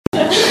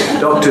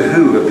Doctor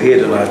Who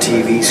appeared on our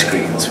TV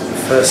screens for the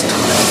first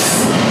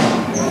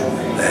time,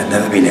 there had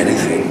never been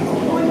anything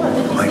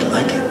quite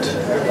like it.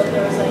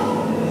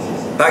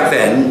 Back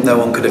then, no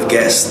one could have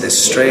guessed this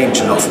strange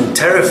and often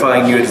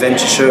terrifying new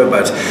adventure show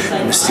about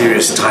a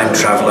mysterious time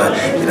traveller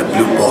in a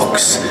blue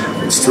box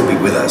would still be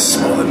with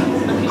us more than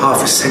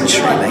half a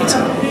century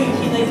later.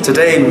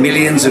 Today,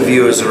 millions of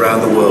viewers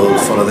around the world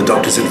follow the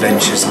Doctor's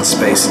adventures in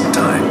space and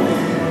time.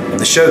 And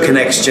the show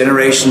connects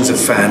generations of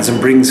fans and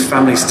brings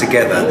families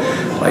together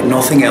like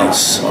nothing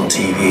else on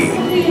TV.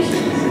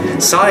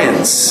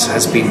 Science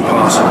has been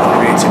part of the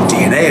creative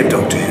DNA of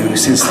Doctor Who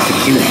since the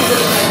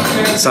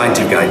beginning.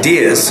 Scientific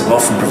ideas have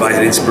often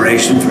provided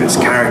inspiration for its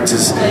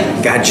characters,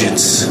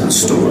 gadgets, and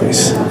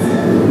stories.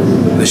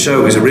 The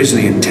show was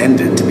originally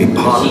intended to be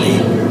partly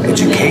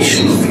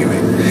educational viewing.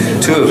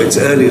 Two of its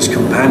earliest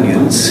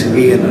companions,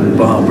 Ian and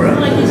Barbara,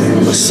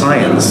 were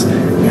science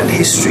and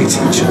history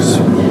teachers.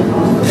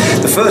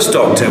 The first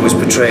Doctor was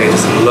portrayed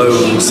as a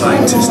lone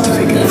scientist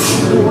figure,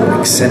 an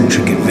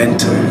eccentric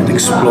inventor and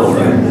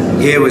explorer.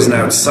 Here was an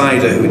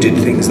outsider who did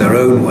things their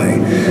own way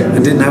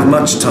and didn't have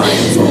much time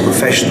for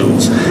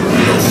professionals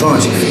and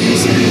authority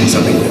figures,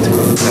 something that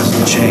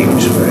hasn't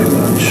changed very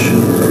much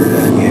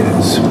in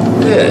years.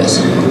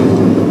 Yes.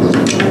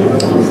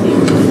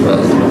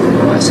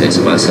 Well, I say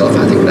so myself,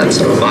 I think that's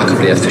a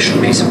remarkably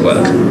efficient piece of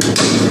work.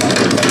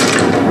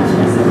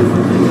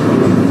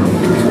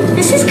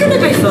 This is going to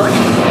be fun.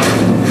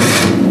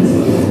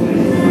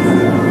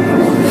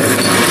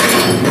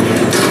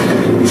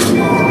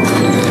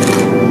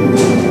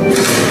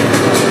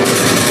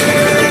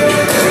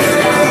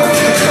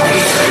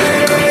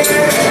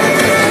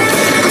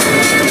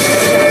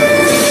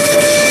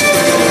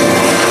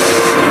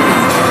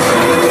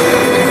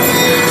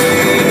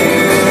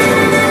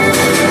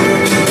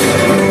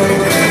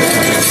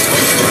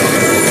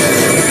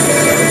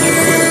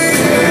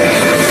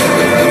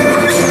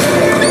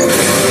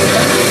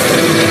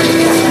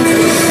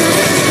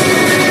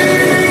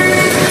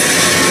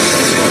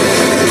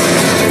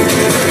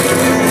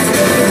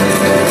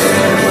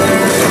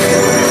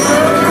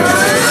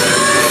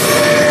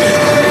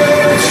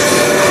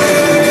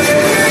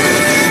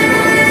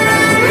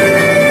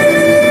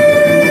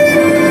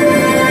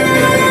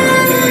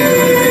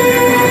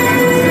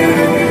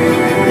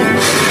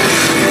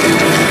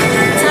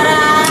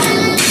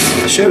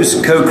 The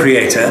show's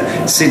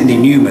co-creator, Sidney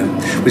Newman,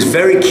 was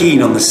very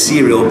keen on the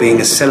serial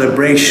being a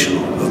celebration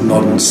of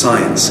modern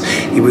science.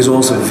 He was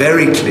also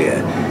very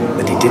clear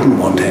that he didn't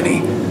want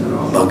any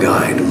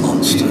bug-eyed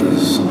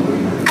monsters.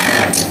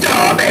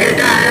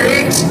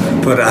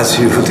 But as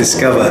you will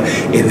discover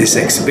in this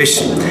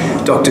exhibition,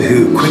 Doctor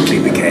Who quickly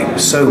became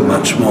so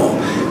much more.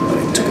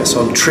 It took us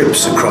on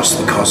trips across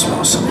the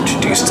cosmos and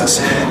introduced us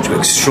to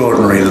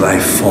extraordinary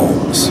life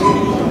forms.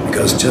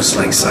 Because just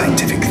like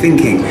scientific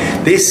thinking,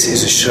 this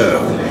is a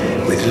show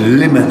with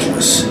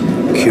limitless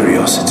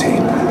curiosity.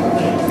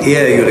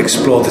 Here you'll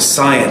explore the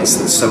science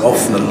that's so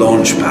often a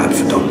launch pad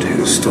for Doctor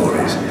Who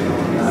stories.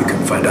 You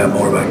can find out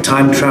more about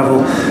time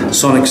travel,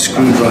 sonic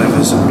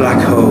screwdrivers and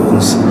black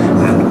holes,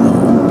 and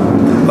more.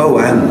 Oh,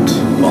 and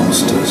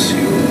monsters.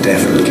 You'll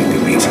definitely be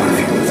meeting a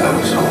few of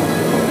those.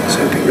 So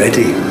be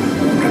ready.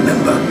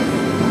 Remember,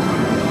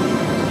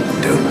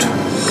 don't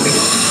blink.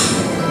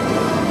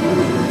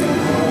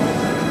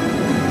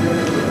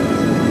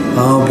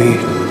 I'll be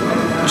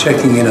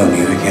checking in on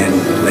you again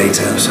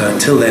later, so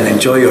until then,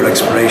 enjoy your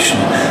exploration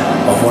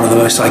of one of the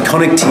most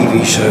iconic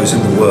TV shows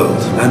in the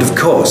world, and of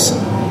course,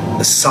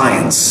 the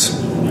science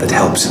that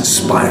helps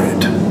inspire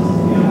it.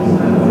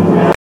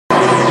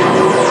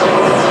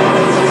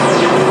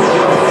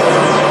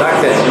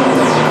 Back then.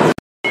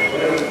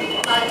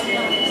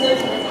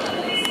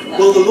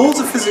 Well, the laws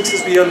of physics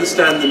as we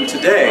understand them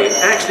today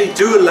actually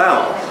do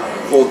allow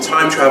for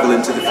time travel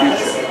into the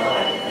future.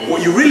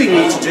 What you really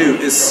need to do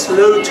is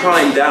slow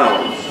time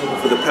down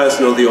for the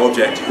person or the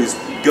object who's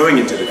going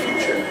into the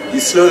future. You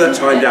slow that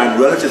time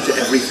down relative to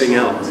everything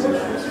else.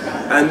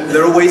 And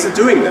there are ways of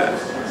doing that.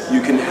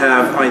 You can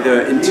have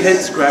either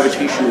intense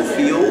gravitational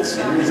fields,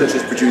 such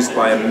as produced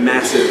by a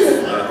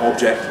massive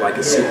object like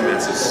a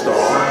supermassive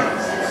star,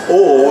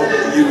 or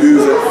you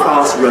move at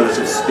fast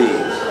relative speed.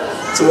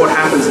 So what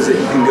happens is that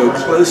you can go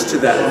close to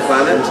that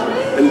planet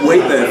and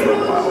wait there for a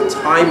while.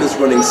 Time is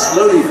running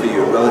slowly for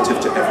you relative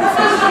to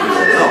everything and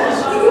everyone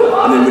else.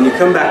 And then when you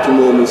come back to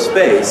normal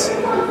space,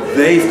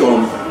 they've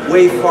gone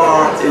way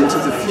far into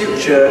the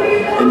future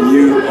and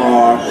you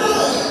are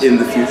in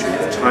the future.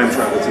 You've time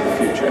traveled to the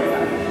future.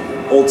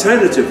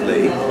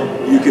 Alternatively,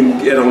 you can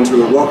get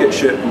onto a rocket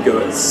ship and go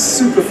at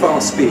super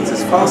fast speeds,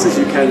 as fast as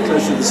you can,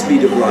 close to the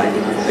speed of light.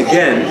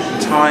 Again,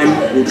 time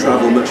will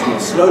travel much more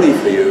slowly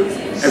for you.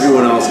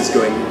 Everyone else is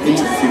going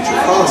into the future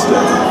faster,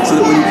 so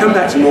that when you come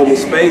back to normal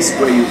space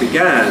where you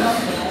began,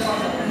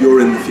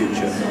 you're in the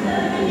future.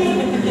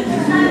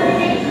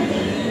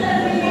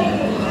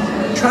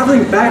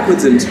 Traveling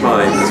backwards in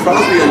time, as far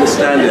as we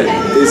understand it,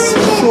 is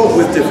fraught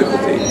with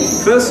difficulty.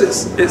 First,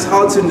 it's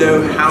hard to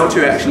know how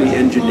to actually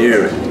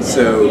engineer it.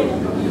 So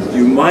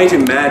you might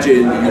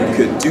imagine you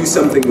could do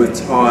something with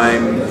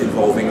time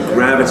involving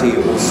gravity gravity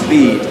or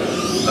speed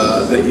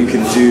that you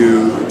can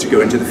do to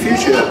go into the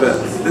future, but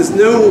there's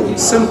no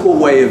simple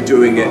way of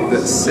doing it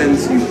that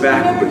sends you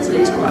backwards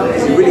in time.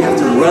 So you really have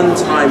to run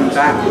time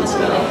backwards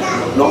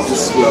now, not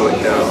just slow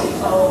it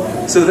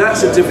down. So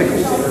that's a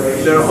difficulty.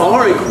 There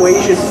are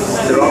equations,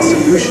 there are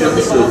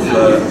solutions of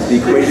the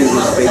equations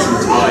of space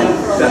and time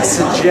that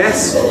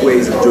suggest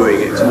ways of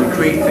doing it, and you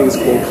create things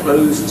called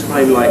closed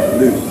time-like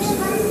loops.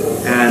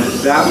 And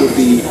that would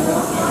be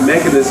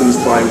mechanisms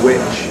by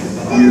which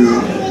you,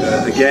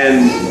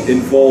 again,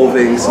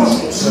 involving some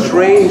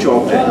strange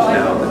object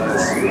now that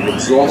has sort of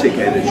exotic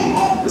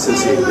energy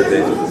associated with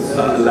it,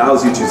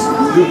 allows you to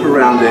loop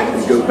around it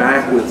and go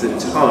backwards in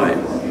time.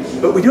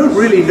 But we don't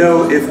really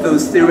know if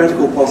those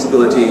theoretical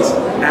possibilities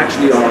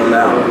actually are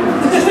allowed.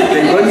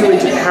 They run you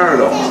into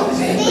paradoxes,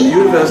 and the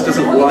universe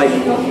doesn't like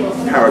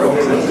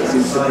paradoxes. It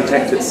seems to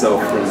protect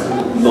itself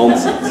from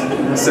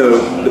nonsense. So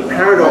the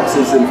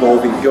paradoxes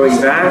involving going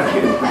back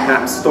and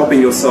perhaps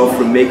stopping yourself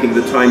from making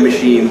the time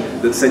machine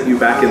that sent you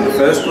back in the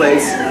first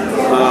place,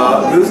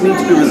 those need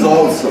to be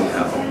resolved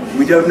somehow.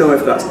 We don't know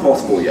if that's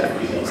possible yet.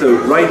 So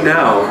right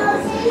now,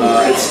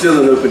 it's still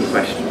an open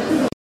question.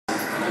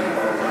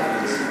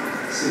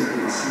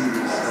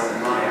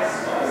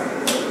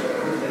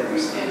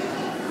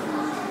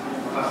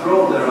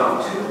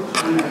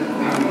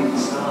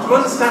 To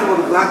understand what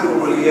a black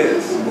hole really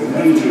is, you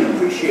need to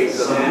appreciate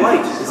that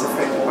light is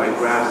affected by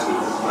gravity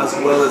as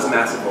well as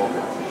massive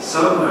objects.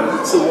 So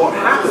what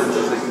happens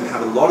is that you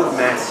have a lot of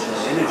mass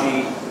and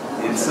energy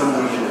in some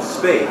region of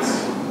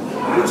space,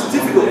 and it's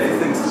difficult for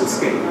things to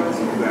escape because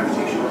of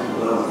gravitational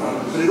pull.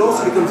 But it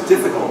also becomes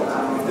difficult,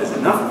 if there's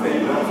enough of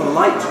it, for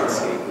light to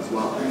escape as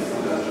well.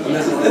 And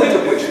there's a point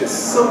at which there's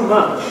so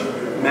much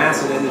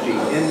mass and energy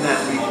in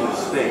that region of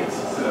space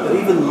that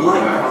even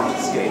light can't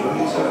escape.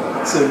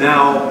 So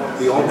now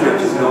the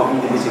object is not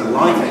emitting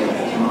light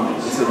anymore,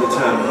 so the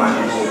term black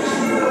hole is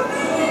ignored.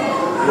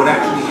 What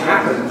actually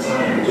happens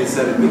is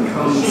that it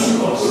becomes, in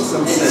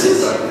some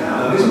sense, a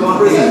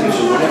prison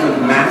to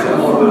whatever matter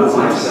falls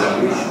into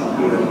that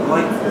region,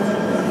 light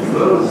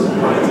falls.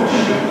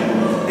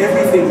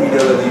 Everything we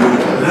know of the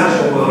universe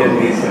can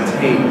be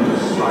contained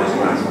by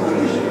black holes.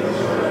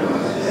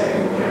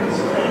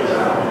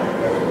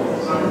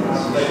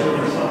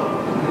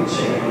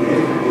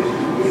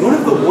 One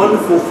of the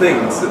wonderful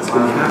things that's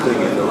been happening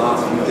in the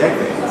last few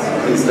decades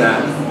is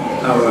that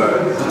our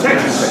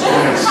detection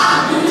techniques,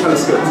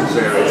 telescopes of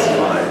various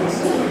kinds,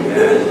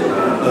 and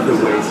other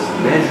ways of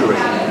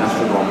measuring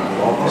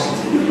astronomical objects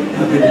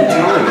have been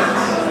telling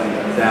us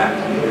that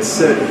there's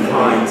certain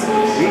kinds of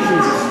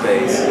regions of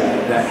space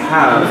that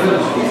have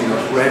these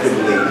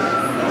incredibly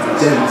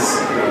dense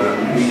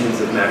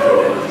regions of matter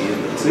and energy in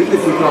them. So even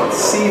if we can't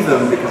see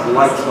them because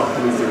light's not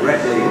coming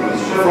directly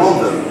from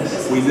them,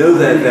 we know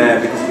they're there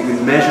because we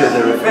can measure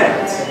their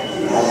effects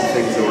on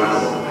things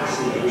around them.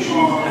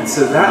 And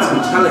so that's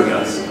been telling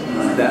us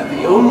that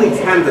the only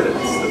candidates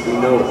that we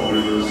know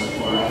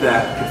of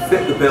that could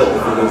fit the bill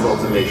for those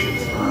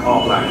observations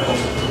are black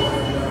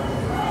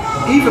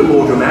holes. Even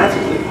more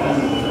dramatically,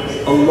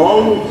 a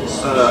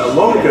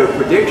long ago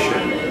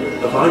prediction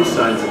of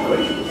Einstein's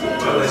equations of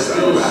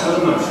telescopic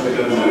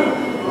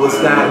gravity was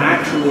that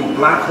actually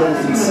black holes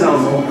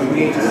themselves will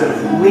create a sort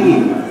of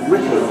ringing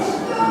ripples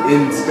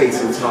in space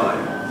and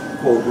time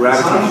called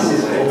gravitational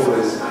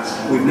waves.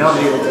 We've now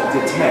been able to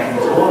detect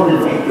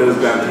those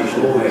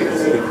gravitational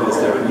waves because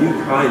there are new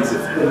kinds of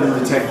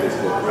detectors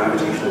called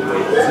gravitational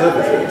wave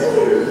observatories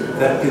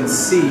that can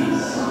see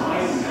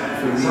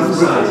through these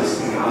ripples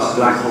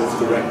black holes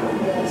directly.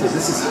 So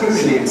this is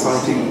hugely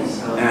exciting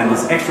and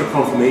is extra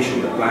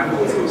confirmation that black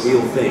holes are a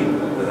real thing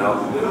that are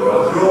out there.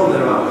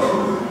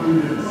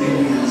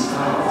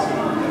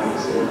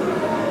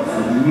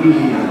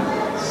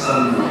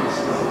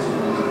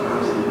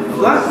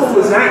 Black hole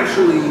is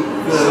actually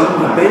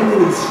the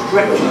bending and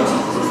stretching of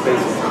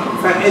space and time.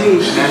 In fact, any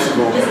massive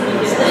object,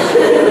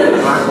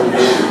 black hole is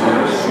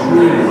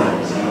extremely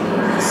light.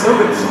 So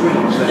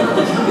extreme that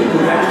it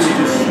can actually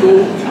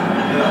distort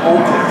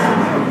objects that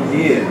come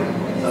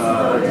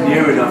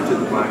near enough to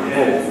the black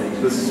hole.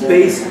 The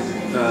space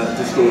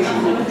distortion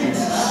will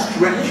produce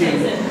stretching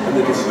and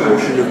the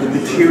distortion of the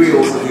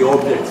materials of the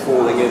objects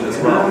falling in as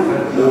well.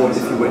 Or if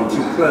you went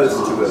too close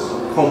to a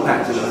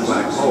compact enough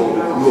black hole,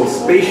 your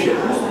spaceship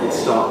would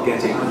start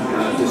getting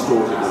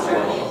distorted as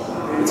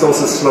well. It's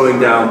also slowing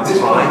down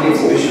time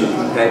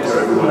compared to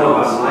everyone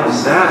else. And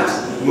that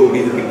will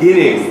be the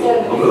beginning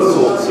of the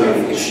sorts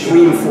of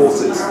extreme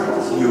forces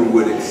you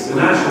would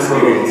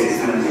experience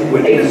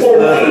when you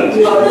further into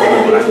the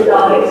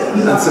black hole.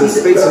 And so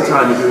space and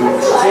time are doing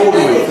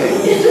extraordinary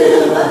things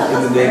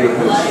in the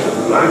neighborhood of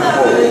the black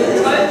hole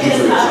due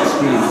to its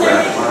extreme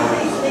gravity.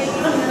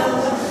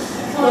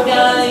 Hello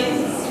guys.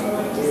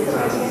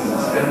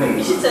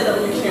 You should say that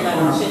when you share my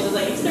options.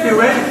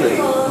 Theoretically,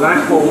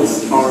 black holes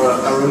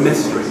are a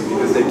mystery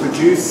because they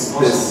produce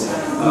this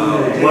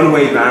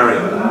one-way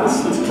barrier,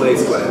 this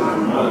place where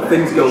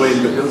things go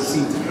in but don't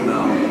seem to come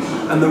out.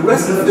 And the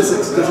rest of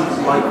physics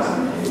doesn't like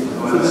that.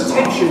 So the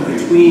tension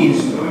between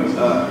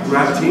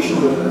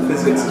gravitational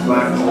physics of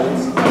black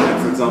holes,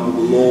 and for example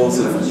the laws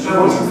of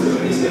quantum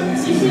physics that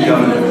seem to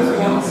govern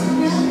everything else,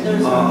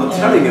 are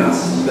telling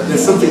us that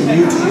there's something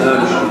new to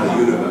learn about the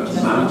universe,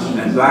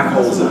 and black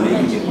holes are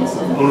making it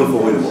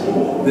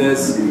unavoidable.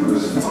 There's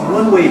this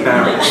one-way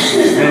barrier,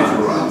 event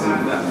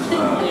horizon, that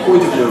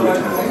point of no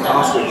return,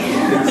 past which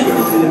things go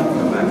and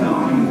come back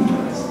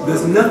out.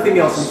 There's nothing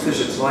else in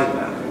physics like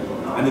that.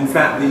 And in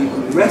fact, the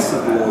rest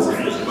of the laws of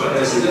physics,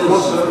 especially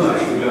quantum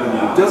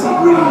physics, doesn't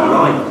really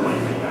like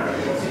one-way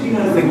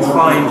barriers. Things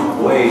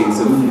find ways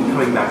of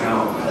coming back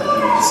out.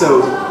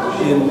 So,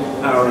 in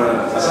our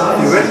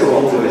theoretical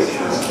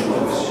observations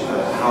of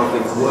how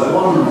things work,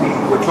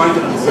 we're trying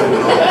to understand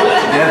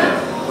together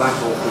black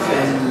hole physics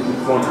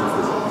and quantum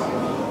physics.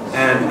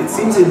 And it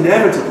seems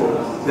inevitable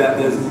that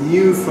there's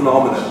new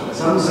phenomena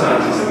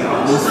coming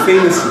out. Most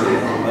famously,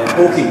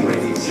 Hawking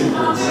radiation,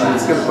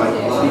 discovered by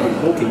Stephen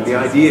Hawking, the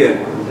idea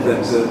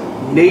that the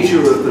nature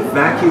of the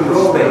vacuum of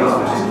space,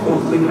 which is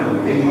quantum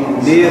happening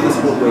near this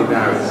one-way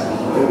barrier,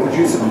 will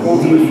produce a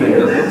quantum effect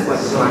that looks like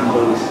a black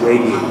hole is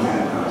radiating.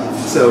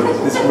 So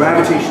this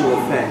gravitational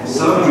effect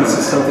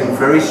produces something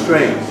very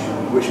strange,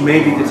 which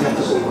may be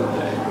detectable one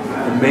day,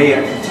 and may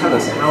actually tell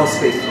us how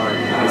space-time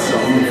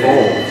itself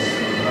evolved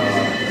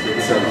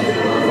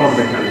from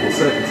mechanical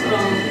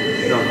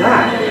circumstances. Now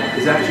that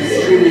is actually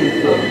extremely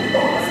important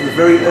for the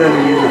very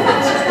early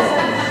universe as well,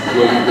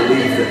 where we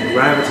believe that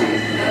gravity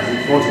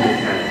and quantum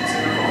mechanics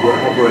were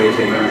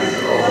operating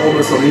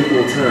almost on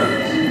equal terms.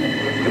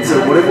 And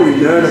so whatever we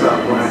learn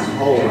about black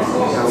holes and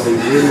how they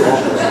really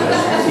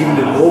operate, even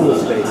in normal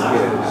space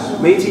here,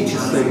 may teach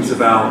us things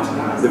about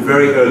the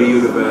very early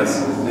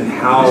universe and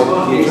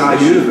how the entire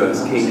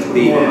universe came to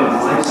be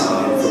from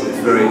its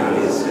very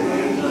earliest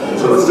stage.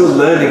 So we're still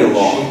learning a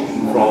lot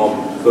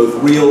from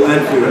both real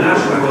and theoretical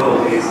black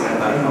holes and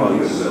how our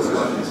universe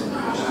works.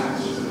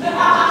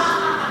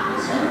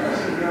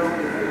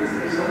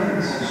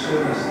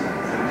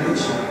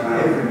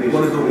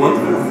 One of the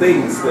wonderful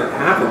things that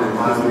happened in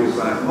the history of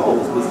black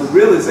holes was the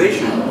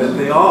realization that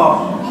they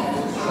are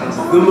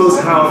the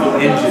most powerful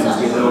engines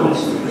we know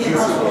for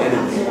producing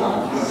energy.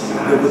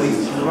 There were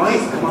these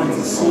right kinds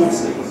of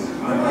sources,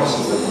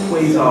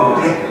 quasars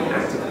and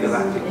active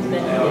galactic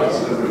nuclei,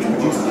 which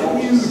produced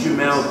huge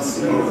amounts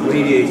of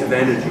radiative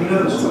energy.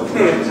 It's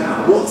okay,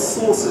 what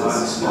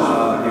sources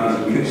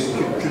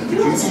could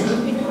produce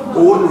them?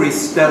 Ordinary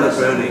stellar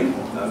burning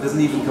doesn't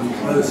even come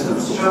close to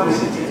the sort of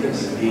energy that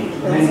we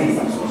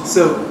need.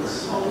 So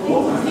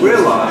what we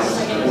realized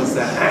was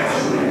that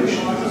actually we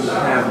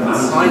have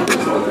inside the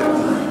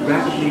object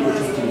rapidly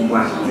rotating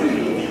black holes.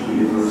 And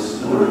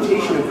the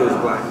rotation of those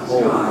black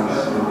holes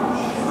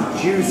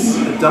produce a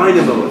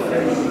dynamo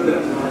effect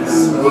that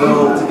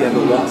swirl together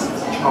lots of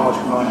charged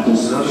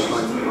particles and other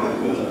kinds of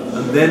particles,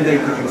 and then they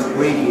produce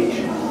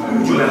radiation,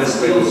 huge amounts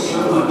of radiation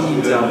that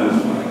beams out.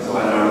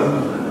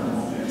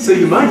 So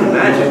you might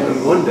imagine that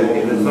one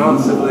day an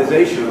advanced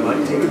civilization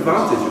might take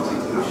advantage of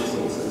these power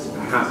sources.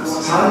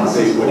 Perhaps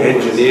they would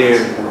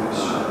engineer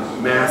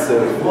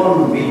massive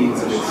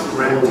means of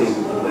extracting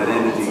that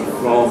energy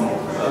from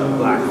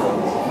black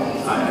holes.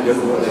 I don't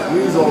know what they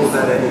use all of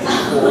that energy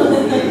for,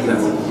 because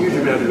that's a huge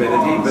amount of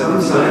energy, but in an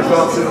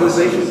advanced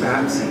civilization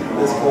perhaps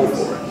there's call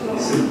for it.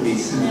 It would be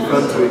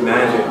fun to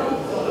imagine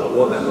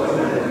what that might be.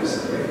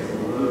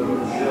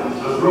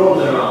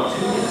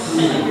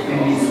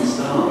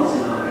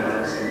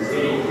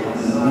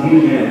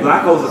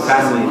 Black holes are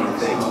fascinating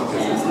things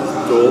because there's this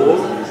door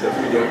that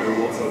we don't know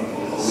what's on the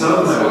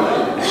other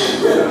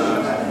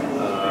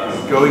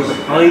side. Going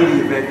behind the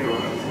event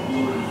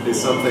horizon is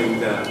something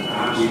that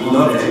we'd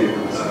love to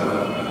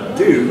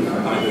do,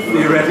 either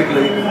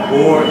theoretically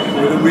or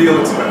with a real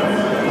experiment.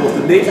 Of course,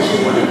 the nature of the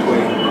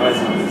one-way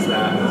horizon is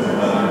that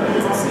it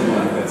doesn't seem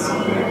like there's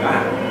some way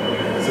back.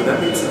 So that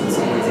makes it in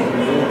some ways even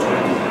more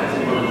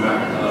tantalizing.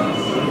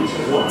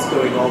 What's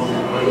going on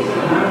behind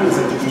it? Is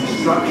it just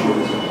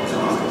destruction?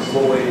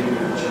 Void,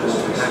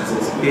 perhaps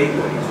it's a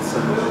gateway to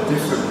some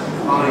different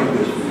kind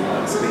of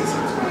spaces,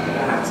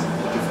 perhaps a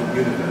different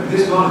universe.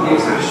 There are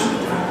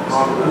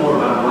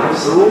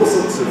all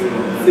sorts of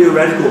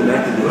theoretical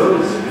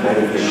mechanisms involved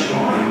in the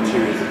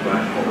interiors of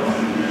black holes.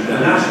 The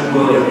natural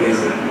world is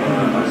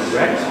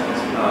correct,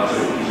 but it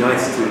would be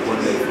nice to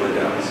one day find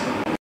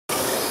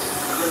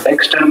out.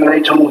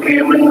 Exterminate all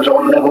humans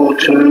on level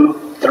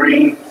 2,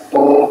 3,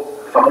 4,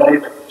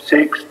 5,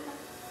 6.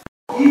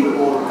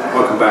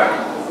 Welcome back.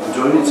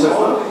 Enjoying it so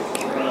far?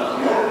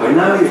 By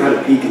now you've had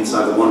a peek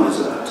inside the wonders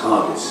of the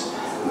TARDIS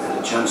and had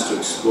a chance to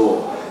explore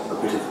a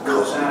bit of the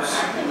cosmos.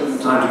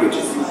 Time to get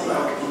your feet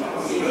back on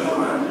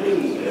the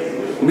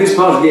Earth. In this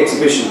part of the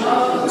exhibition,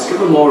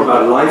 discover more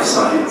about life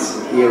science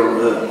here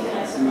on Earth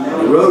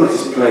and the role it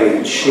is playing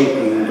in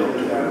shaping Doctor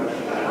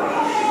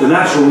Who. The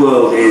natural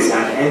world is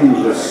an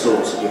endless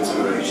source of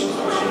inspiration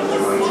for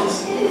Shelley's writers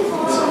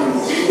and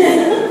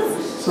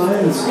science.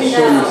 Science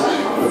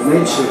shows that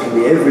nature can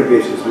be every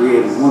bit as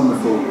weird and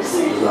wonderful as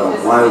our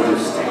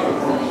wildest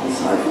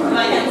sci-fi.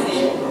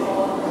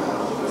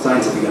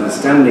 Scientific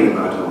understanding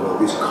about our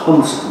world is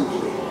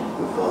constantly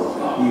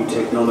evolving. new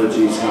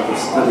technologies help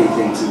us study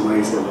things in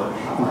ways that were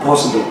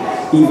impossible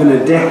even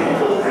a decade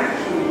ago.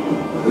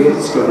 We're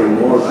discovering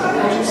more about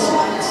nature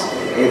science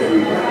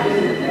every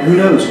day. Who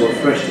knows what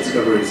fresh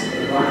discoveries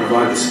will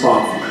provide the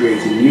spark for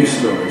creating new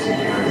stories and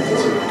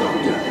characters for the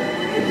Doctor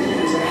in the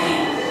years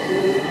ahead.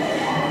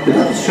 The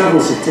Doctor's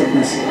travels have taken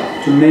us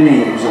to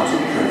many exotic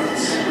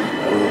planets,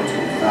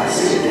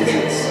 vast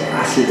deserts,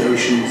 acid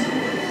oceans,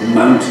 and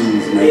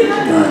mountains made of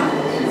diamond.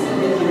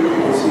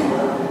 You see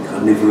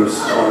carnivorous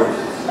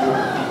forests,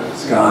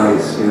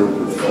 skies filled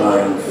with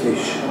flying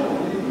fish,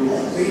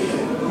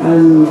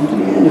 and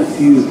even a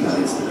few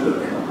planets that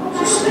look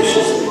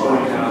suspiciously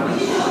like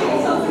ours.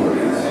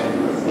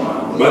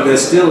 But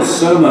there's still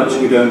so much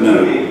we don't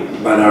know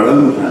about our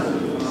own planet.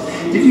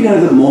 Did you know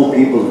that more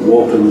people have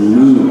walked on the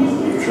moon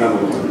than have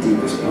travelled to the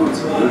deepest parts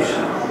of the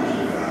ocean?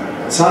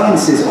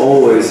 Science is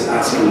always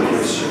asking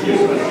questions,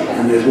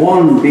 and there's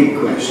one big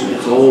question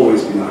that's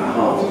always been at the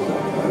heart of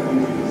Doctor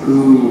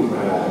Who,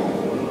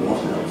 what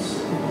else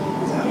is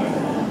out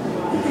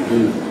there in the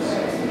universe?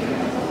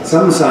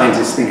 Some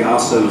scientists think our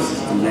solar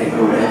system may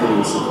hold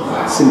evidence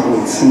of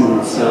simple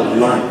single-celled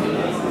life.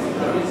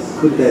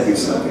 Could there be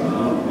something more?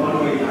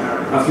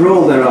 After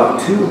all, there are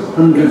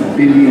 200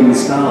 billion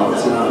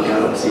stars in our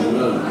galaxy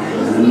alone,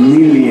 and 1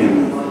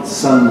 million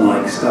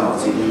sun-like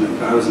stars within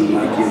 1,000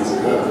 light years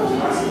of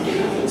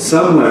Earth.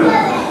 Somewhere,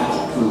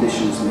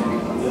 conditions may be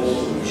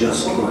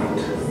just right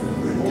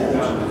for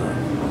intelligent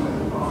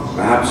life.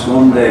 Perhaps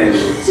one day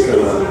we'll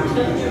discover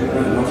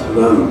we're not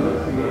alone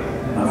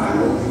after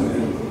all.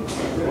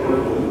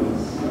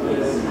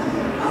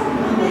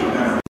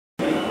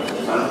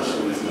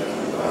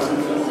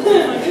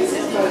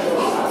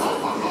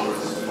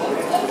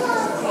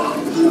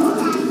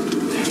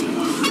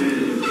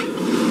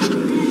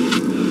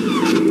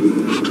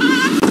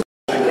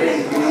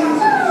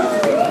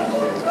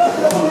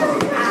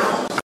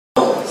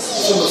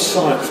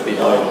 Science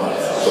behind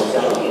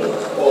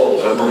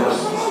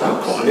I'm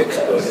quite an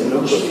expert in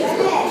numbers.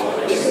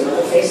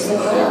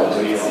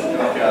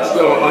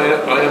 Well, I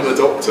am a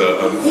doctor,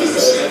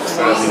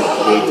 sadly not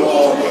the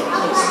doctor.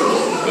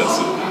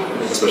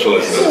 I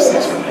specialise in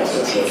anaesthesia and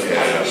intensive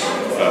care,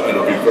 and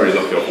I've been very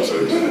lucky. I've also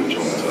been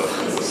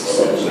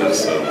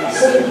as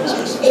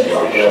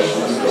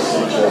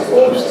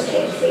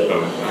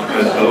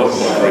and a lot of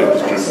my career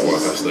was driven by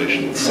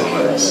fascination in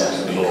science,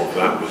 and a lot of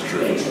that was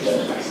driven by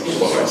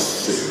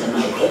sitting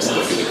across the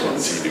video on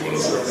TV when I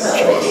was a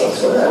child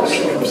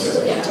watching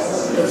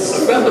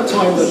episodes. Around the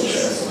time that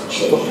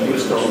Doctor Who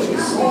started,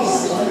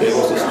 there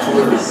was this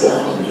terrific book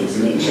on the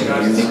unique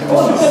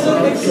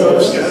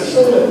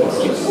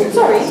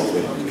Sorry.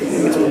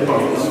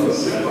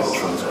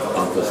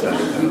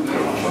 understanding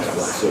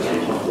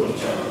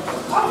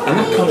and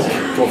that kind of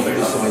kicked off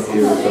this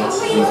idea about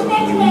the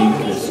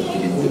uniqueness of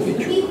the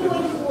individual.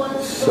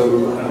 So,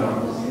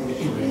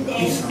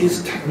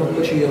 is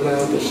technology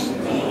allowed us to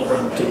look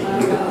at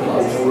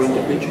people more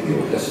individually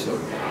or less so?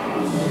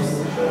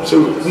 So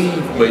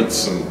we've made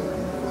some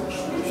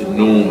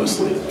enormous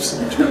leaps in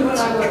the 20th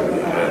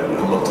century, and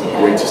amongst the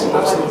greatest of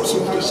those leaps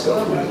was the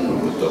discovery of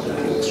the double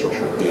helix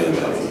structure of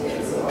DNA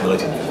in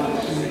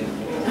 1953.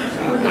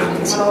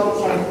 And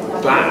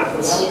that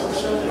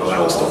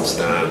allows us to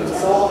understand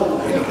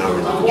our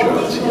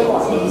individuality at the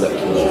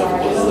molecular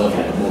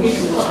level, the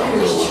molecules that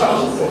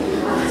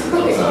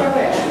build our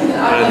body.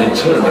 And in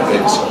turn, it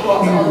gave us a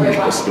huge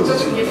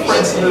possibility in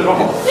medicine.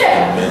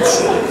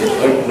 It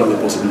opened up the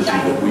possibility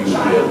that we would be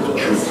able to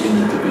treat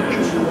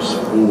individuals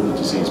for the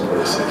disease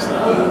process that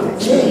they were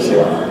experiencing in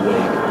a way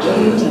that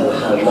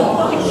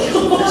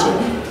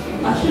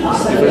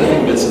if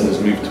anything, medicine has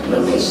moved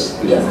towards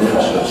the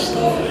more personalised,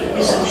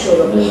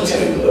 more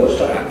tailored,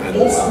 and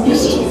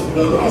this is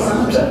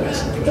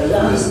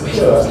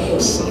exciting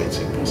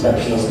possibility.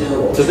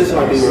 So this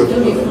idea of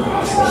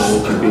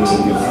technology being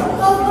neutral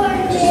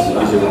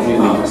is a really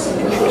interesting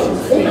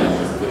theme.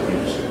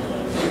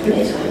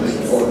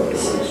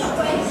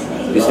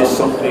 Is this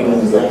something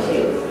that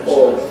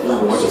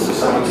wider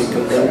society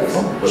can learn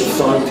from, both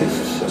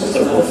scientists and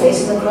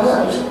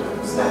anthropologists?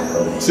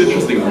 It's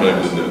interesting at the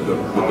moment, isn't it,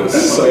 that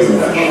there's so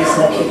much, I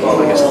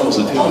guess,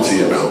 positivity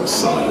about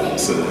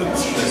science, and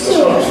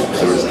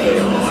there is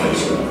AI,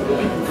 people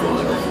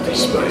flying off into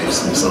space,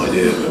 and this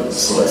idea that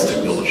science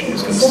technology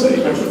is going to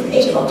save everything,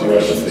 it's going to do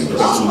everything, but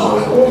that's not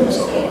how things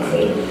are.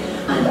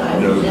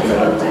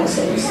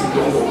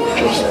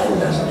 Just from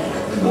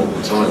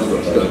modern times, but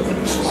I don't think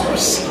it's what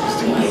science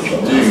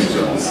technology do,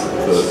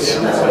 that all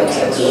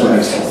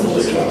these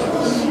technologies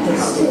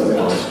have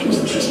advantages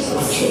and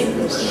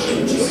disadvantages.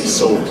 They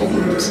solve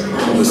problems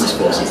almost as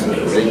fast as they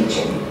create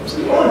problems.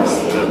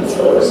 And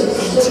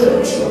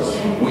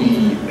we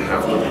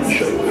have to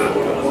appreciate that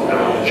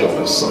our job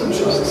as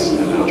scientists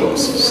and our job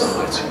as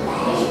society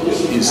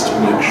is to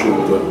make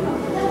sure that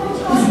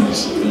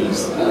these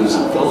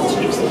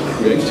advantages that are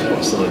created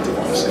by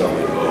scientific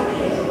discovery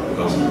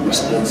are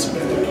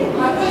responsible.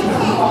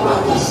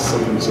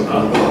 Something that's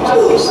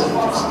advantageous to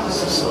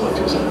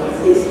society as a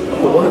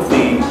whole. But one of the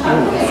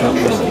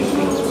interesting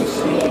things we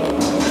see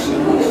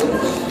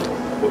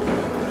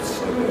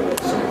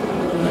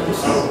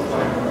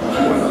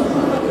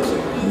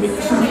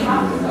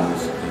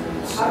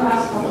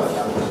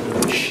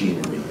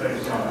machinery.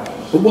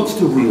 But what's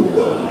the real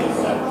world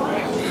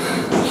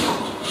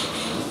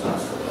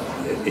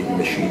in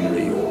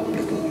machinery or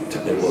little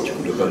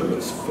technological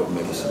developments for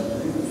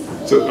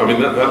medicine? So, I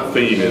mean, that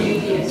theme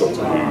in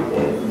Doctor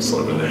Who of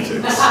cybernetics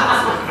and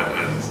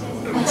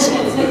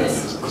cybermen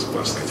is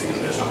fascinating,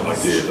 isn't it? That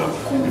idea that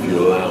if you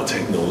allow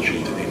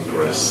technology to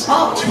ingress too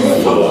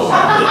far,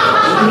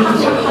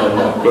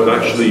 but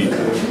actually,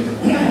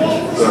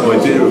 that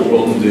idea of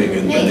bonding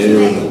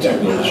engineering and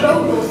technology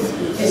with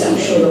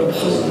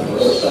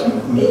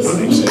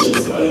that exists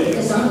today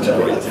to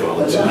great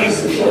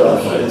advantage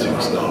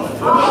fighting stuff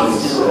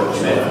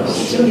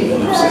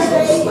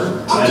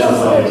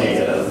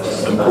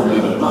and probably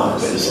the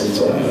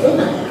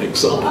best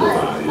example of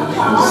that is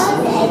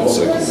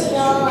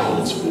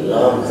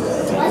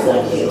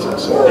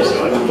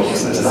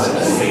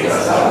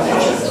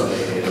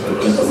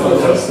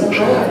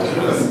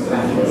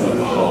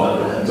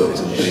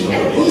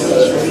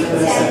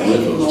second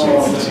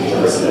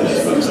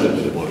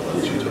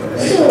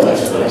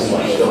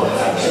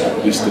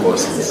this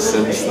device can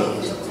sense that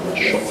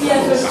shock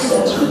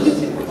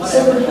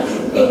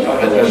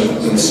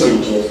and so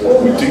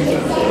we do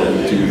that, and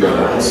we do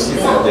that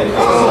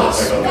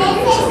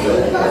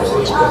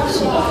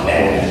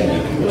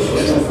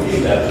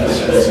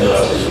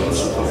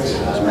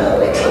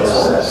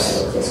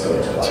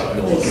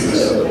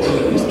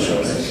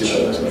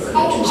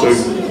so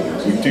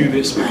we do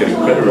this, we're getting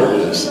better at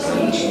this,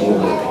 and more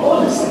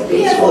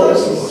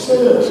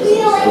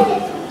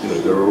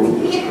but there are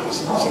always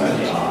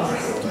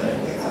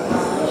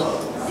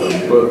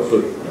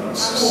but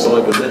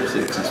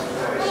cybernetics is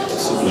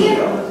possibly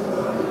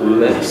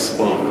less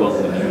far-flung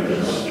than you can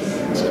imagine.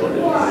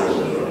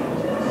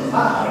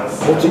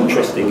 What's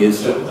interesting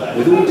is that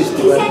with all this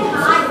development,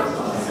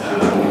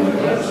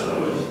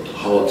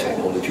 hard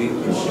technology,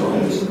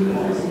 implants,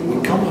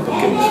 we come up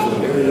against a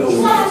very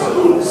old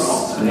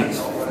foe, and that's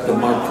the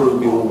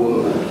microbial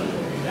world,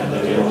 and the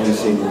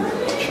rising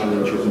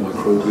challenge of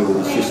microbial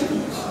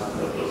resistance.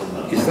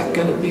 Is that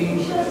going to be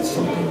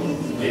something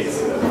we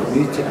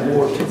need to take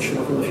more attention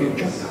of in the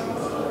future?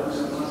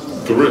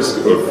 The risk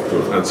of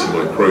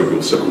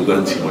antimicrobial, so-called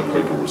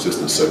antimicrobial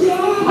resistance, so the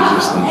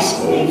resistance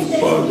of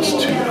bugs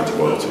to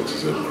antibiotics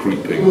is a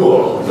creeping,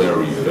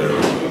 very,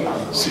 very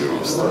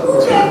serious threat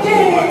that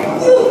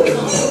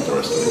generally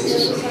underestimates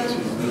society.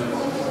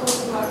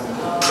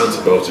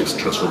 Antibiotics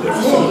transform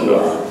everything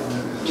about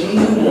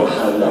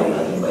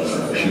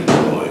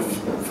human life.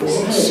 For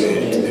us,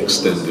 it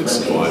extended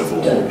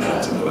survival and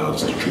allowed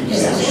us to treat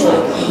diseases.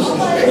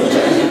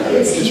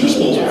 It is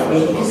responsible for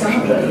the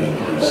evolution of the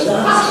increase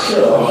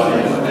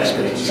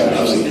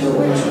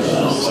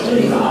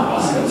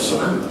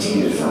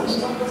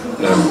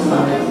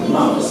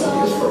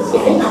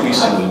but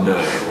increasingly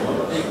now,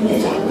 we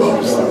find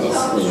bugs that are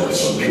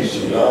almost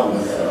untreated.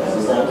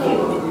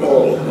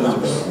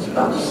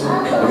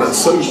 And that's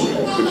sobering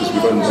because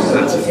we've only been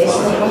at it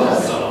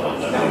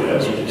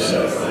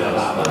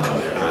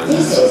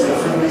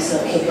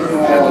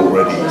and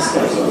already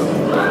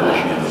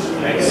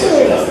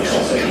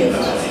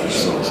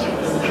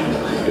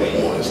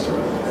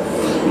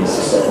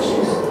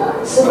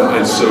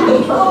and so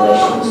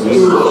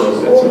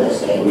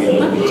we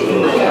need to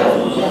look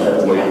at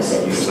the way that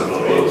we use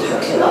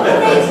antibiotics. We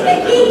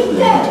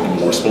need to be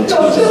more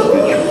responsible as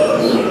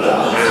individuals.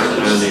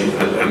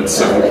 And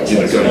so, going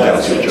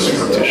down to a general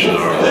practitioner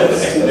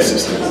and the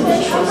system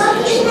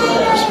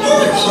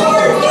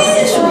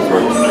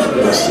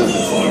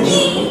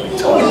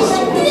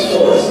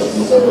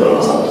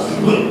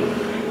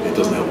it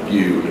doesn't help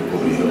you, and it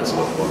probably hurts a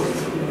lot of other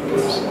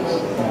persons.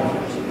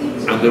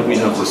 And then we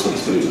have the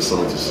responsibility as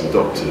scientists and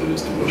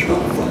doctors to push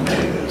back the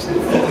frontiers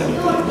and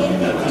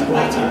find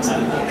antibiotics that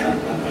are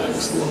the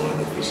next line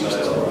of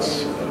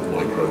resistance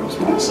microbes.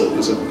 But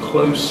it's a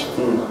close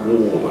fought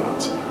war,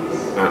 that,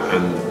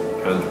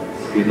 and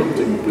we're not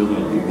doing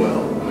brilliantly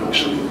well,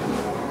 actually.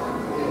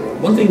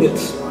 One thing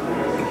that's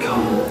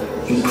become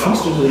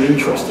increasingly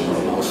interesting in the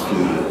last few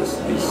years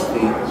is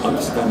the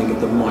understanding of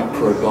the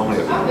microbiome,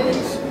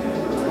 these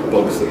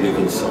bugs that live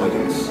inside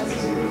us.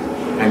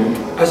 And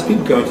as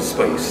people go into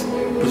space,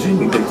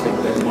 presumably they take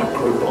their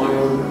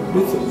microbiome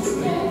with them, do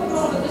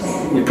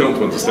they? We've come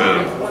to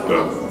understand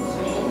that,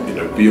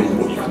 beyond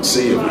what you can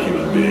see of a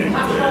human being,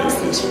 there's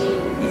this,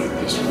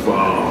 this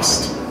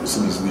vast,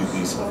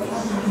 these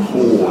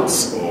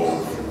hordes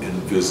of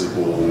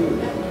invisible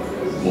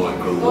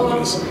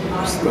microorganisms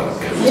that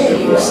come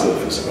to the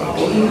surface of our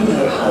body and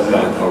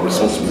are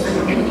responsible for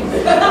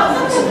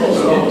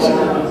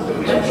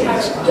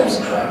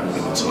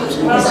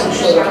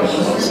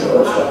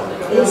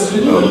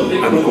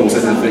and of course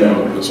anything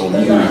that's on you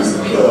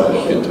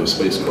look into a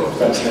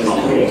spacecraft is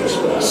technology.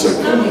 So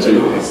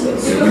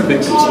we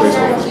think of the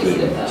spacecraft as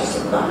being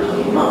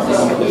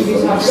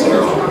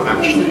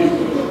actually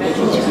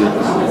once you look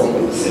in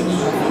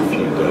a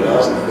few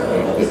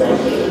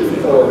days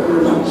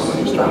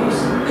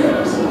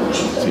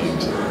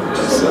teams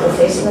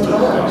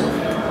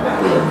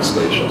bringing the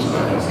space shuttles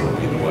back after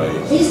being away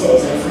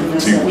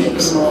 2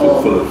 weeks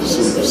full of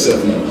sort of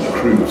 7, a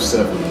crew of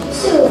 7,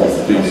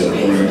 being in a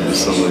room the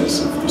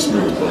size of the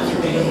smallest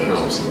bathroom in the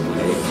house, and when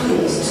you open the door,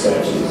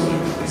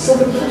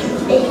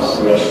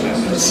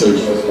 and so,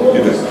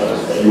 you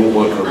know, your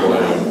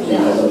microbiome,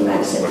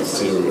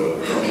 bacteria,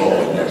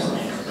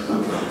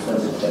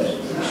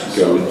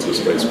 go into a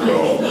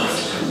spacecraft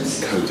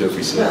and coat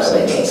every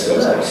surface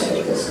of that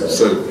spacecraft.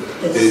 So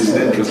it is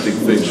an interesting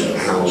thing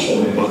how much our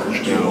lives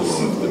depend on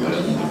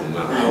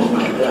that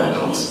partnership between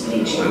us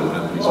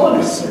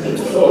and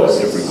these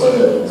organisms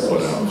everywhere,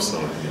 quite out of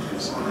sight.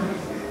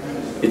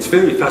 It's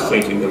very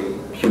fascinating that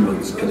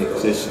humans can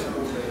exist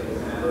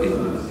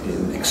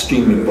in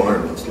extreme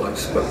environments like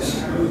space.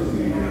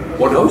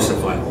 What I also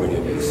find really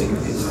amazing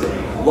is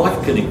that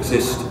life can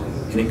exist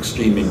in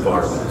extreme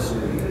environments.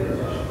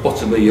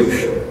 Bottom of the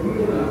ocean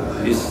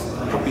is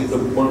probably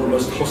one of the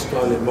most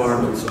hostile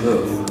environments on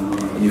Earth,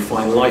 and you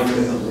find life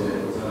there.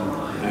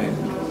 And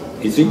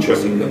it's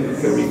interesting that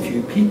very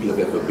few people have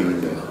ever been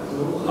there,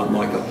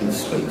 unlike up in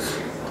space.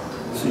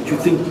 So do you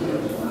think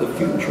the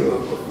future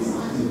of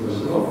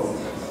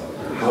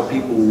how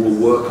people will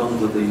work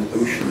under the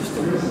oceans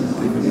on a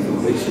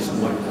living basis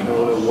might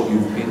parallel what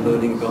you've been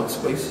learning about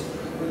space?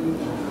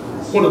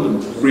 One of the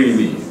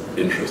really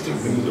interesting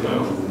things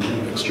about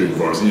extreme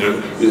environments, you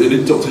know,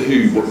 in Doctor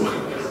Who,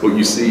 what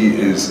you see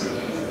is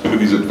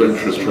these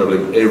adventurers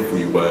travelling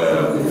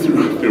everywhere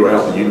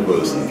throughout the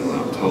universe and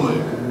throughout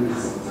time.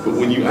 But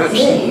when you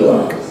actually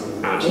look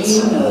at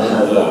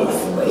Earth,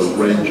 the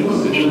range of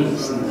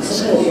conditions that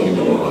support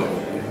human life,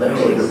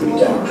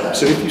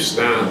 so if you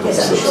stand on the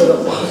surface of the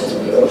planet,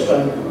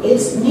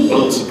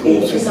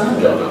 unsupported,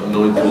 about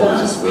 9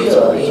 kilometres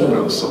vertically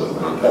around the summit of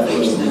Mount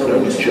Everest, you can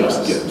only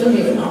just get go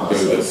there, not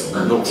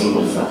for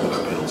long without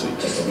penalty.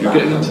 You're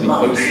getting into the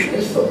ocean.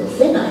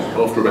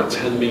 After about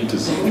 10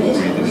 metres of your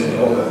breathing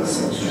air,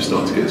 you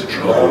start to get into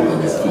trouble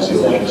and your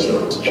physiology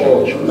starts to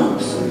change.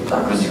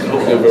 And you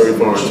can't go very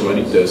far into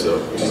any desert,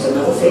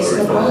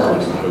 very far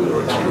into any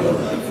polar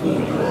extreme before you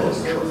are in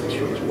trouble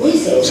straight away.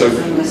 So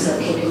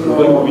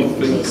when we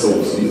think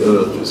of the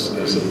Earth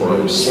as a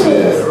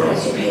biosphere,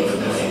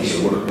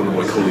 one of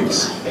my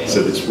colleagues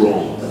said it's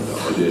wrong, the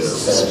idea of a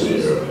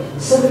sphere.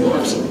 It's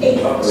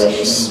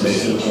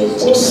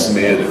just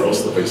smeared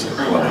across the face of the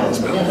planet. It's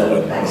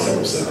about 9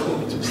 or so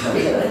kilometres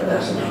thick.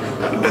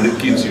 And it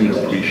gives you an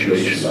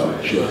appreciation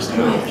of just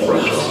how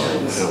fragile,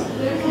 how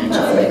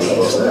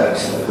beautiful,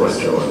 robust, and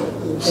fragile.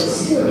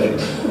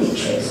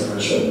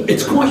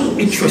 It's quite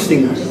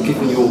interesting,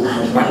 given your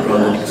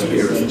background and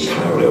experience,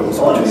 parallels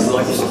between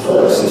life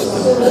support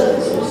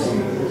systems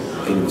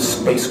in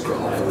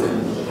spacecraft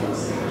and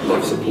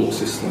life support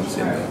systems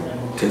in the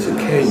intensive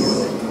care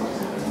unit.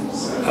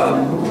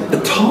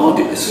 The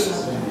TARDIS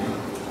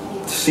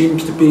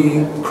seems to be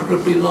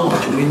incredibly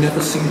large, and we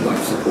never see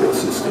life support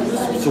systems.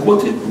 So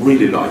what's it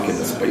really like in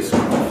a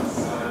spacecraft?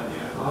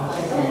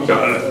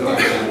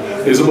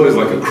 There's always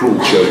like a cruel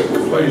joke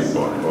played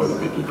by the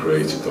people who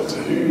created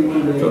Doctor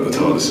Who that the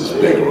TARDIS is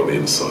bigger on the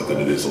inside than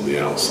it is on the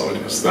outside,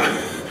 because that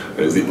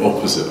is the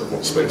opposite of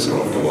what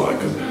spacecraft are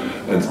like.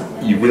 And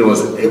you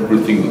realise that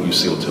everything that you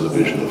see on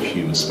television of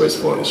human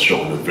spaceflight is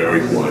shot in a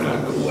very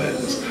wide-angle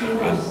lens.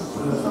 And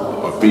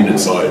I've been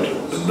inside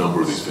a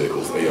number of these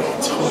vehicles. They are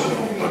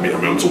tiny. I mean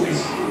I'm talking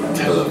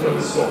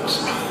telephone box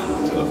tiny.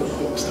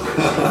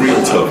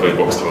 Real telephone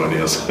box tiny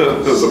as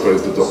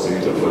opposed to Doctor Who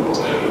telephone box.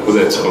 But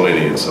they're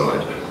tiny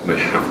inside, and they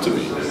have to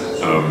be.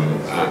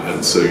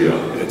 And so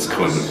yeah, it's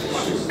kind of,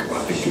 I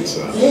think it's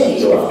a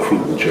sort of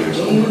cruel joke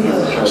on the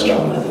average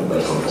astronaut on the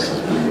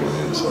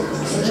inside.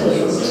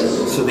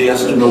 So the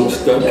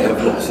astronauts don't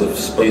have lots of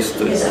space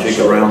to jig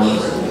around.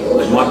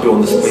 They might be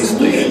on the space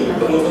station,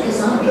 but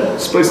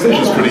space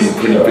station's pretty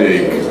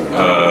big.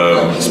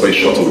 Space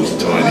shuttle was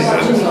tiny,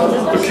 and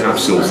the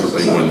capsules that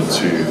they went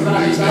to the moon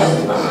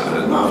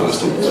and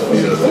first orbit of the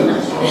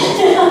Earth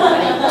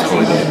are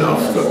tiny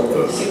enough that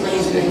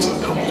it's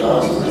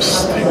uncomfortable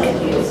just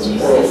thinking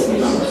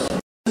about it.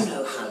 I don't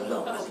know how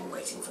long I've been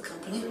waiting for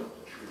company.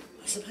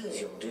 I suppose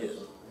you'll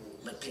do,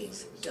 but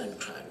please don't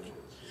crowd me.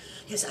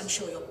 Yes, I'm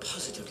sure you're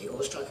positively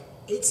awestruck.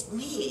 It's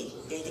me,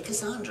 Lady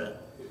Cassandra.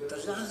 The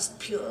last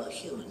pure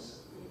human.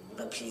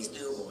 But please,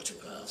 no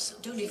autographs.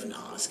 Don't even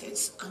ask.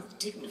 It's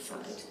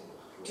undignified.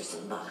 Just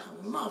admire how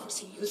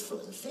marvellously youthful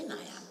and thin I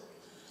am.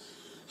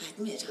 I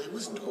admit I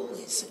wasn't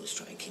always so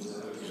striking.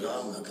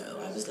 Long ago,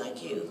 I was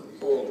like you.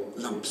 All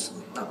lumps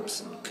and bumps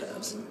and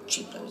curves and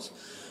cheapos.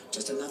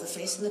 Just another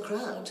face in the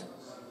crowd.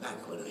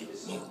 Back when I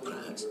knew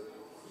crowds.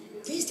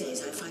 These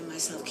days, I find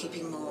myself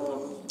keeping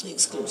more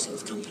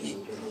exclusive company.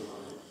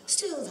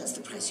 Still, that's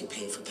the price you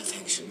pay for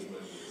perfection.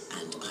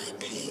 And I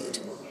paid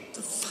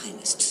the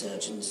finest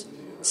surgeons,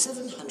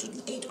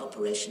 708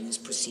 operations,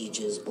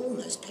 procedures,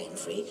 almost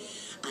pain-free,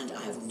 and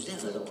I've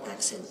never looked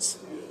back since.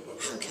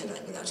 How can I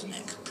without a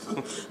neck?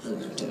 Oh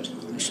no, don't.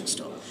 I should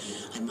stop.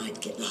 I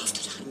might get laughed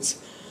at hands.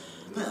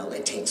 Well,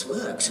 it takes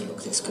work to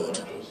look this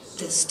good.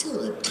 There's still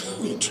a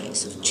tiny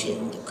trace of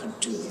chin that could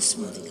do with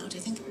smoothing out, I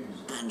think.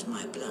 And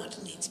my blood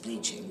needs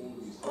bleaching.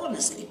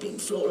 Honestly, being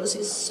flawless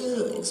is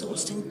so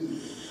exhausting.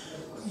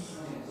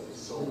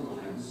 My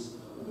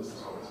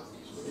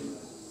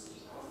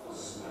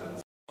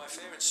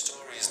favourite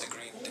story is The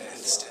Green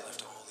Death, still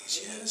after all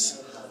these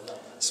years.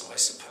 So I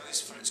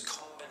suppose for its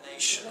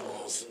combination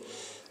of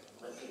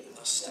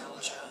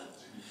nostalgia,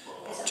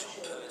 John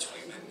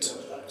Pertwee meant to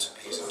me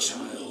as a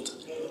child,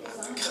 and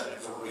the kind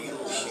of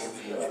real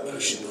human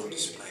emotion on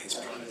display. It's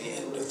probably the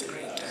end of The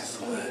Green Death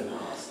where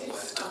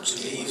the doctor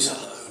leaves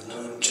alone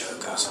and Joe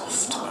goes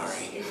off to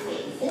marry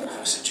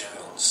Professor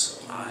Jones.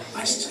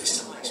 It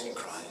still makes me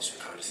cry as we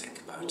try to think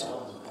about it.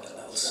 What a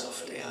little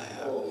softly I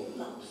am.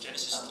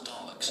 Genesis of the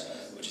Daleks,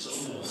 which is a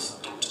fourth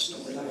Doctor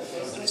story, and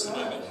it's the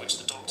moment in which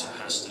the Doctor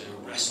has to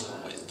wrestle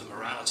with the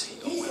morality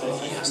of whether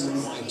he has the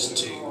right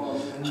to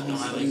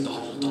annihilate the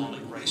whole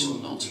Dalek race or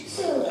not.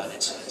 And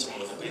it's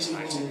one of the best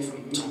acting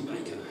from Tom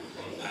Baker,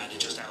 and it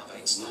just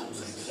elevates the whole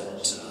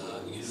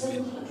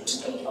thing, and it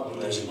still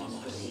lives in my mind.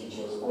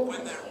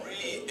 When they're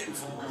really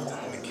involved in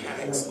the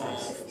mechanics of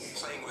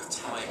playing with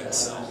time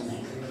itself.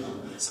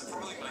 So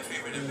probably my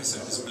favourite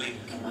episode is Blink,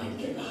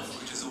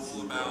 which is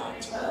all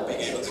about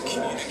being able to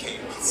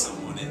communicate with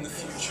someone in the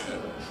future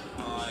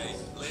by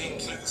laying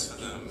clues for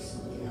them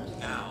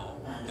now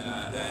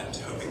and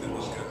hoping that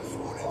we'll go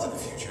forward into the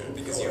future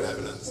because you have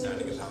an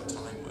understanding of how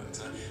time works.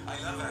 I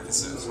love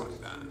episodes like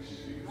that.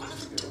 One of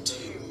the Doctor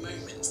Who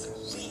moments that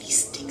really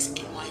sticks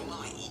in my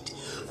mind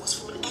was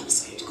from an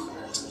episode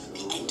called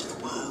The End of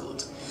the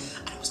World,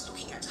 and it was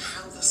looking at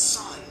how the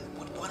sun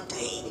would one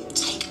day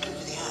take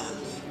over the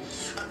Earth.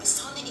 And the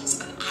sun is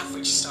an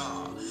average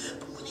star,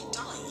 but when it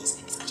dies,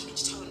 it's actually going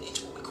to turn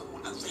into what we call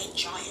a red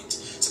giant.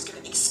 So it's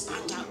going to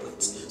expand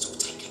outwards, sort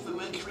of take over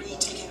Mercury,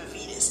 take over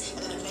Venus,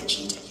 and then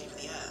eventually take over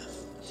the Earth.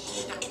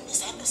 Now, in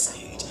this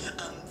episode,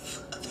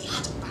 they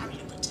had a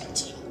barrier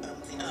protecting the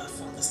Earth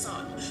from the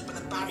sun, but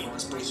the barrier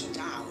was breaking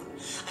down,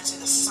 and so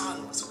the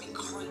sun was sort of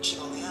encroaching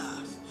on the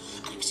Earth,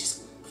 and it was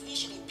just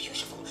visually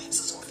beautiful. It's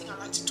the sort of thing I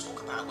like to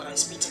talk about when I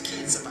speak to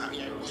kids about,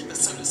 the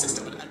solar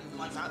system and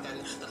life out there,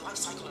 the life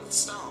cycle of the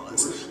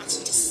stars, and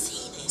so to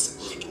see this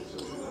in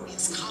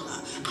glorious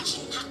colour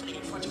actually happening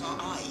in front of our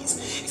eyes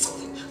is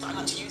something that I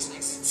like to use as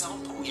an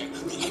example. The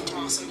end of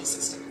our solar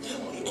system,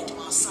 or the end of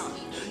our sun.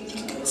 You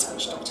can go and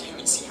search Doctor Who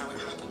and see how it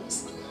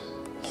happens.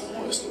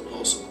 Almost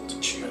impossible to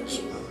choose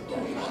one.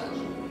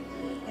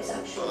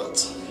 But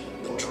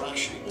the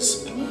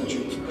Drashings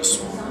emerging from the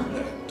swarm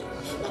and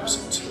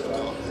episode 2 of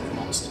Garden of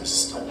Monsters is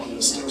still one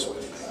that sticks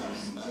with me.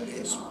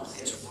 It's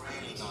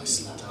really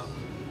nicely done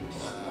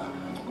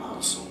on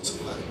all sorts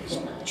of levels.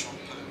 John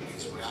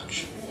Pertwee's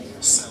reaction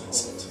sells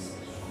it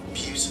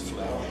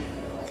beautifully.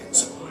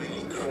 It's a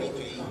really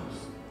creepy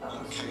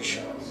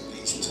location,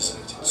 these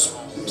deserted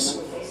swamps,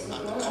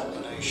 and the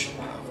combination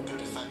of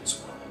good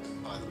effects work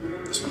by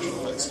the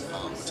special effects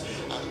department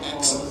and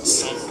excellent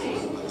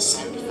sound by the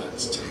sound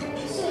effects team.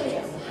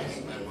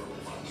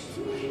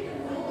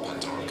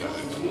 Pandorica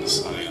Opens,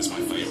 I think it's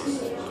my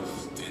favourite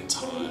of the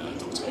entire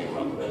Doctor Who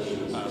run.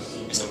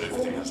 It's got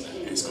everything, hasn't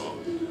it? It's got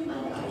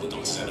all the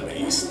Doctor's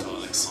enemies,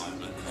 Dalek,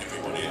 Simon,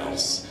 everybody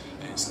else.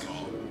 It's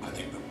got, I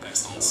think, the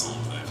best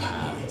ensemble they've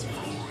had.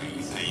 Rory,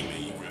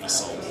 Amy,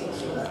 Riversong,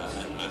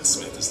 and Matt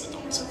Smith as the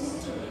Doctor.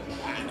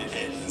 And it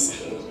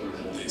ends in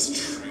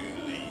this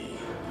truly,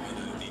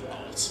 the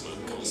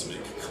ultimate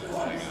cosmic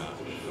cliffhanger.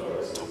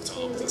 Doctor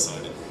locked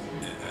inside an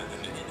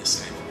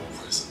inescapable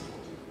prison.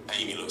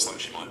 Amy looks like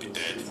she might be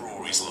dead,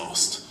 Rory's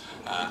lost,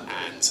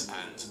 and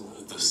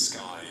the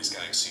sky is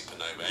going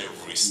supernova,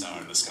 every star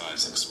in the sky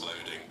is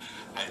exploding,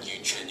 and you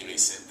genuinely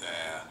sit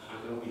there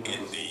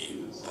in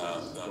the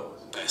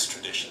best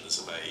traditions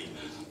of a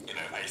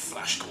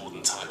Flash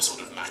Gordon type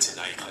sort of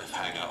matinee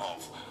cliffhanger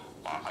of,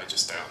 I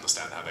just don't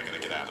understand how they're going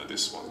to get out of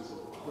this one. I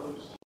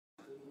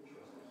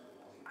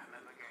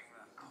remember getting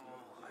that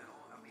call, it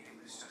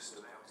was just, I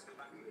was in the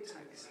back of the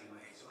taxi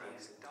where his friend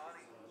said,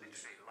 darling,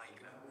 literally like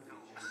that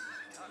film,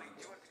 darling, do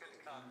you want to go to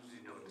car? Do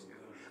you want to go?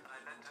 And I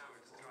leant over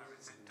to the driver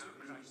and said, don't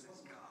crash this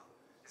car.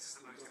 This is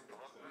the most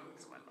important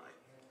moment of my life.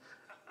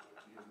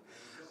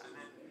 And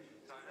then,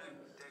 so I known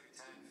David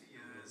Tennant for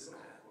years, and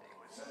it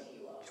was a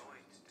joy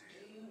to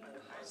do. But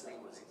the best thing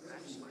was, it was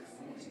actually my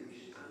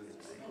 40th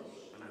birthday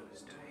when I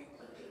was doing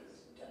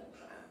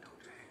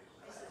Doctor Who.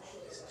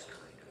 This is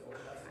kind of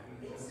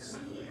perfect. So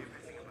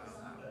everything about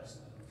that was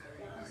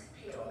very, very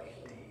beautiful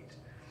indeed.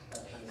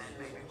 And then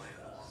maybe my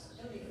other one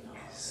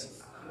is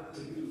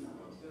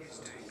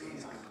doing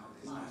Peter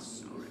Capaldi's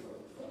last story,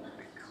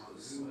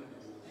 because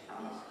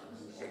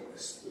it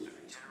was a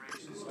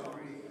generation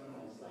story.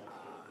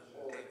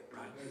 David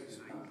Bradley was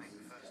playing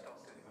the first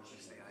Doctor,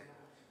 obviously I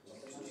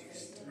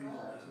introduced him in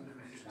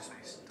Adventure in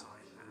Space and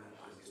Time, and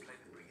I was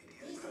playing the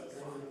Brigadier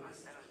grandfather. And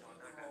then I thought,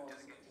 no,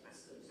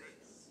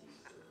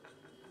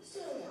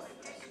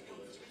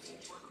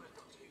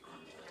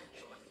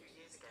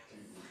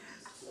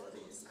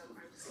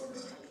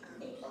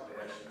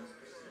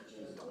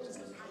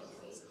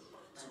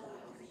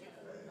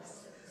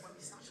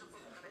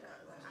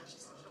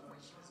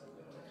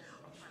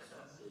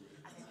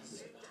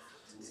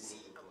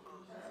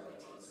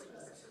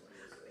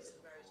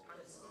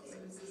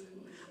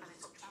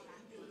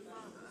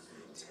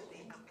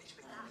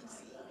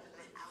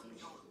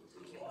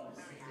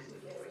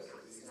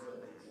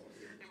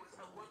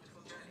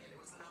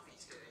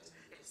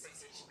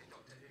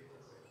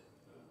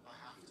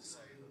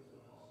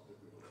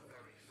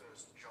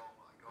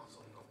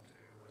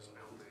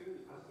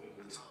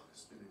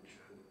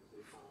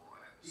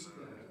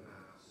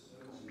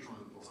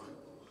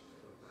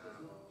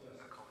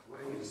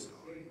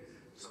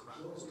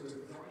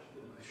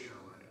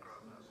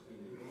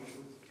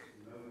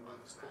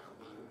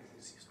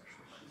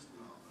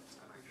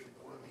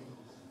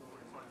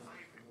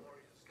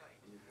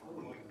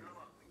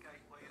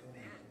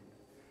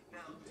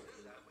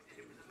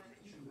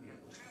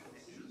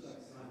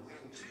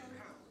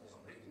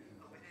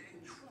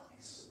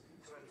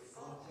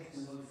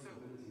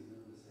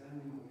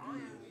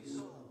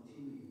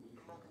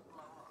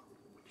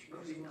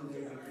 shooting up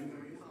very,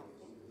 very fast.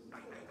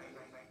 Bang, bang, bang,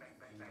 bang, bang, bang,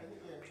 bang, bang.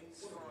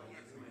 Bits flying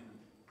everywhere.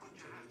 Put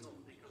your hat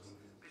on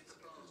because bits of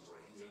blast are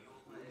hitting your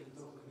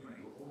legs on the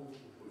train.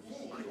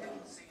 I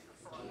didn't see the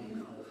final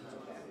cut until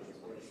I actually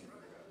watched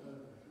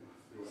through it.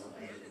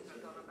 The editor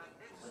done a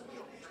magnificent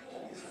job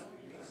taking these film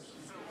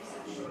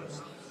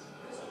close-ups,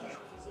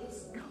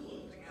 shots,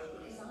 coupled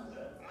together,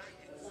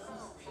 making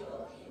far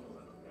more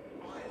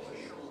eyes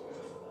short.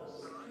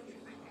 And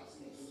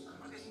I'm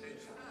actually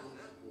thinking, I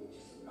didn't do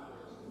too bad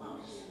there.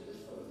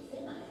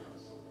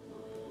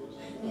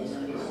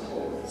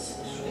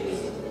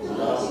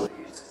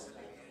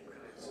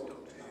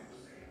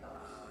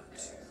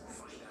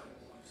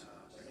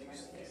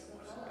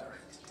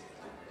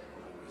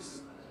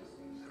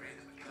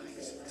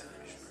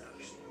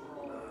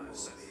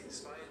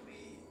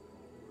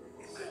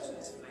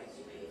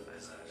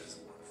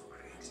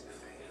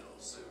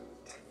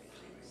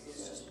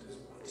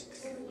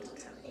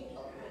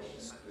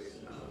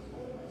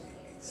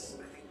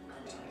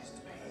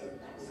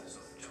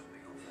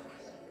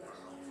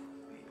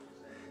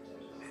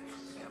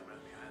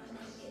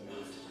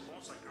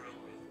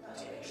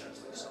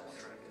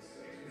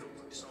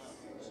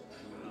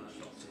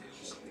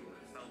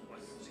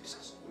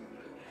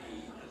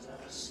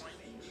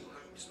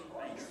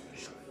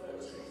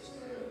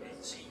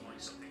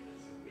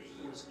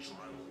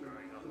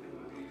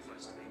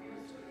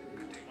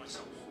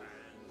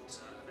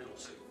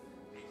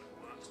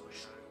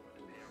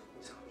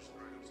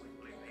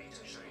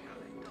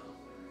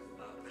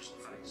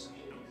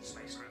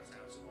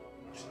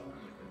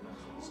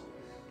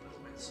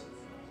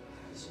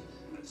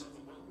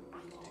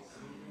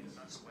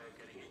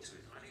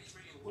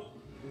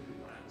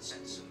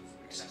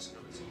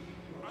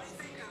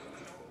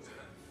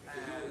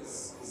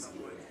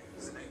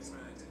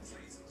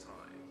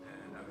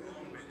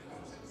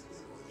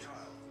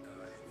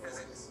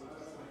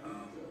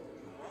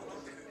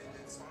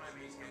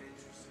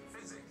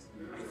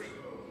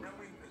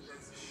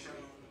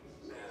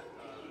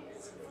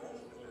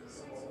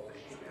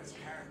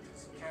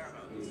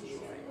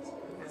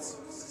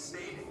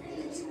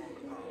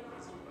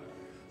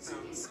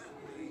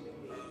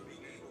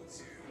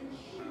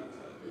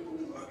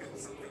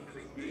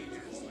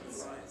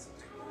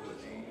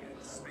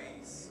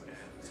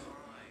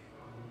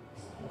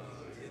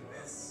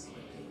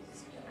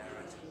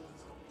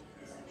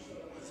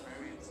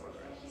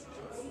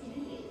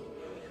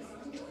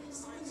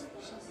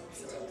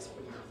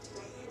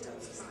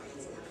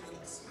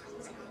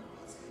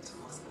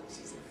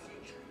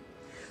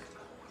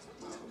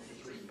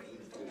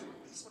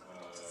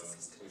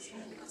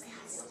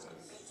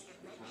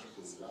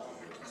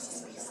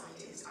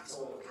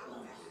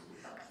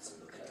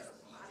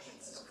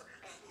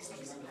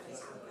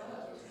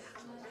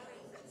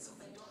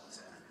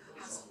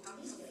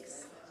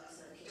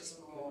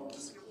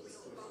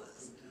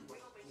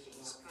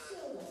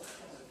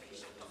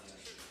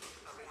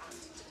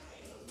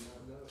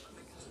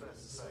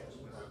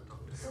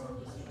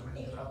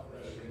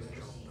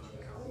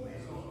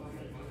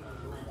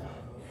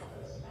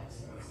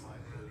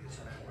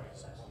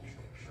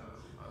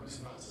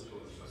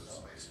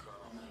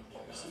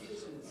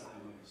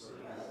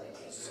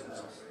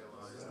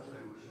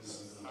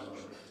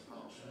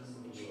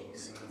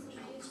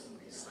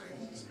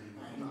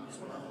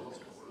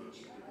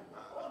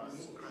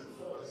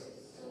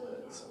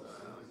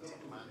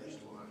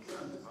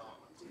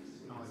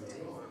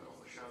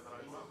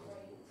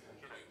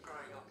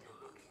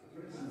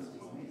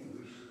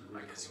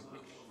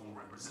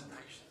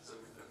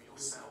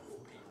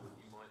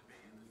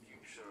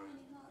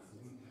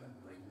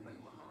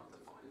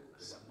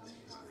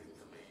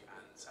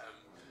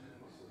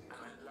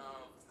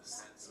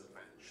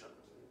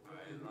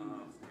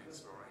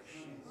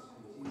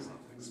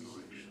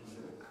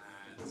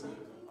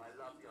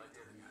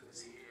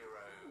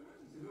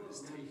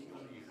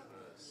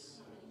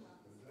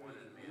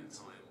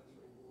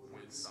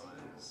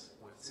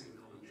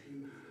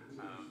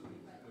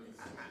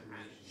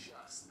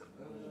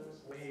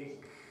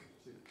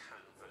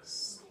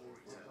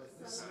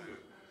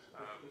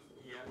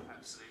 Yeah,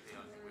 absolutely.